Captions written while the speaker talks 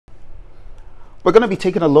We're going to be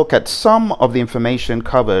taking a look at some of the information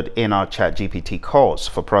covered in our ChatGPT course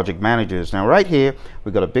for project managers. Now right here,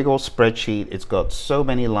 we've got a big old spreadsheet. It's got so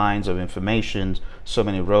many lines of information, so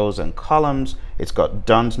many rows and columns. It's got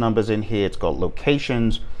DUNS numbers in here. It's got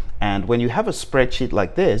locations. And when you have a spreadsheet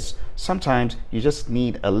like this, sometimes you just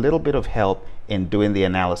need a little bit of help in doing the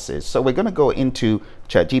analysis. So we're going to go into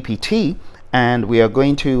ChatGPT and we are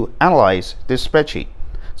going to analyze this spreadsheet.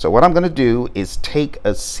 So what I'm going to do is take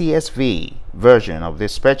a CSV version of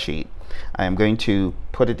this spreadsheet. I am going to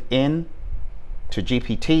put it in to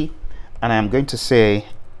GPT and I'm going to say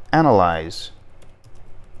analyze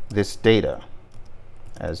this data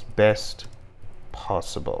as best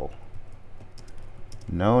possible.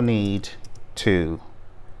 No need to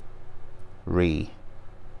regurgitate.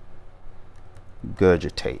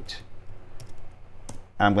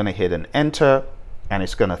 I'm going to hit an enter and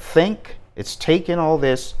it's going to think. It's taking all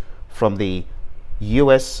this from the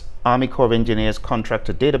US Army Corps of Engineers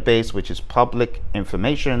contractor database, which is public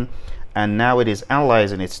information, and now it is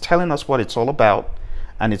analyzing. It's telling us what it's all about,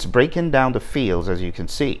 and it's breaking down the fields, as you can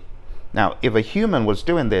see. Now, if a human was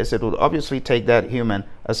doing this, it would obviously take that human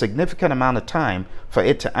a significant amount of time for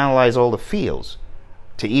it to analyze all the fields,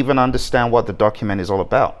 to even understand what the document is all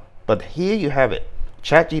about. But here you have it,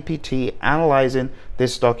 ChatGPT analyzing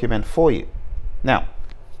this document for you. Now,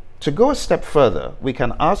 to go a step further, we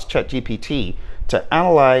can ask ChatGPT to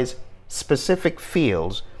analyze specific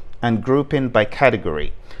fields and grouping by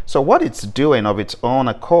category. So what it's doing of its own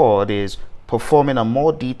accord is performing a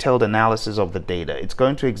more detailed analysis of the data. It's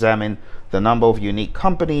going to examine the number of unique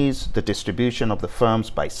companies, the distribution of the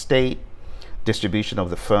firms by state, distribution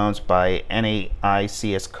of the firms by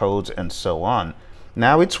NAICS codes, and so on.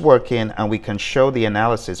 Now it's working, and we can show the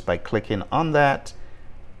analysis by clicking on that.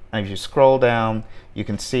 And if you scroll down, you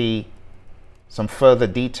can see some further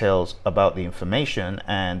details about the information,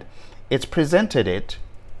 and it's presented it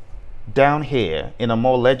down here in a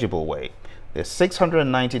more legible way. There's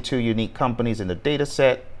 692 unique companies in the data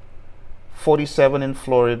set, 47 in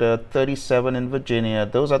Florida, 37 in Virginia.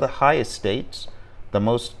 Those are the highest states. The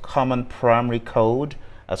most common primary code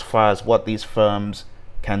as far as what these firms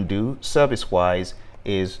can do service-wise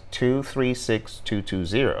is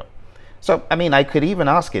 236220. So, I mean, I could even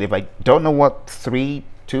ask it, if I don't know what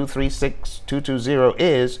 3236220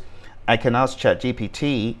 is, I can ask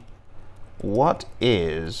ChatGPT, what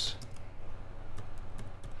is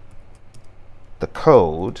the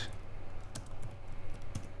code?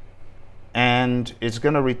 And it's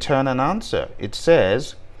going to return an answer. It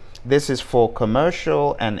says, this is for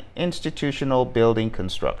commercial and institutional building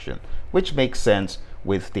construction, which makes sense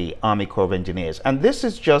with the Army Corps of Engineers. And this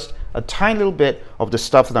is just a tiny little bit of the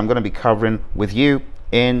stuff that I'm going to be covering with you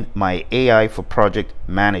in my AI for Project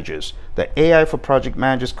Managers. The AI for Project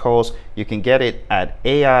Managers course, you can get it at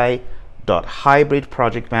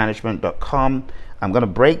ai.hybridprojectmanagement.com. I'm going to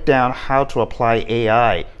break down how to apply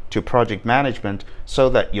AI to project management so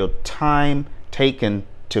that your time taken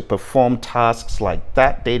to perform tasks like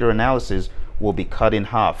that data analysis will be cut in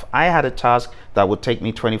half. I had a task that would take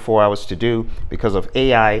me 24 hours to do. Because of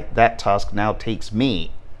AI, that task now takes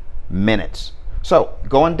me minutes. So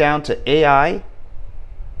going down to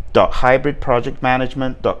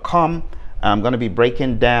ai.hybridprojectmanagement.com, I'm going to be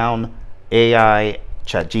breaking down AI,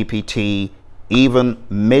 ChatGPT, even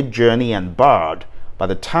Midjourney and Bard. By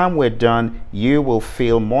the time we're done, you will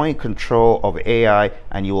feel more in control of AI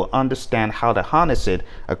and you will understand how to harness it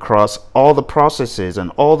across all the processes and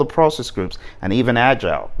all the process groups and even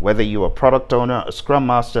Agile. Whether you're a product owner, a Scrum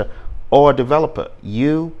Master, or a developer,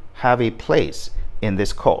 you have a place in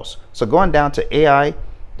this course. So going down to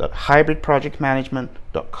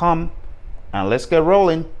ai.hybridprojectmanagement.com and let's get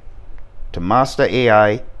rolling to master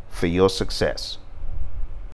AI for your success.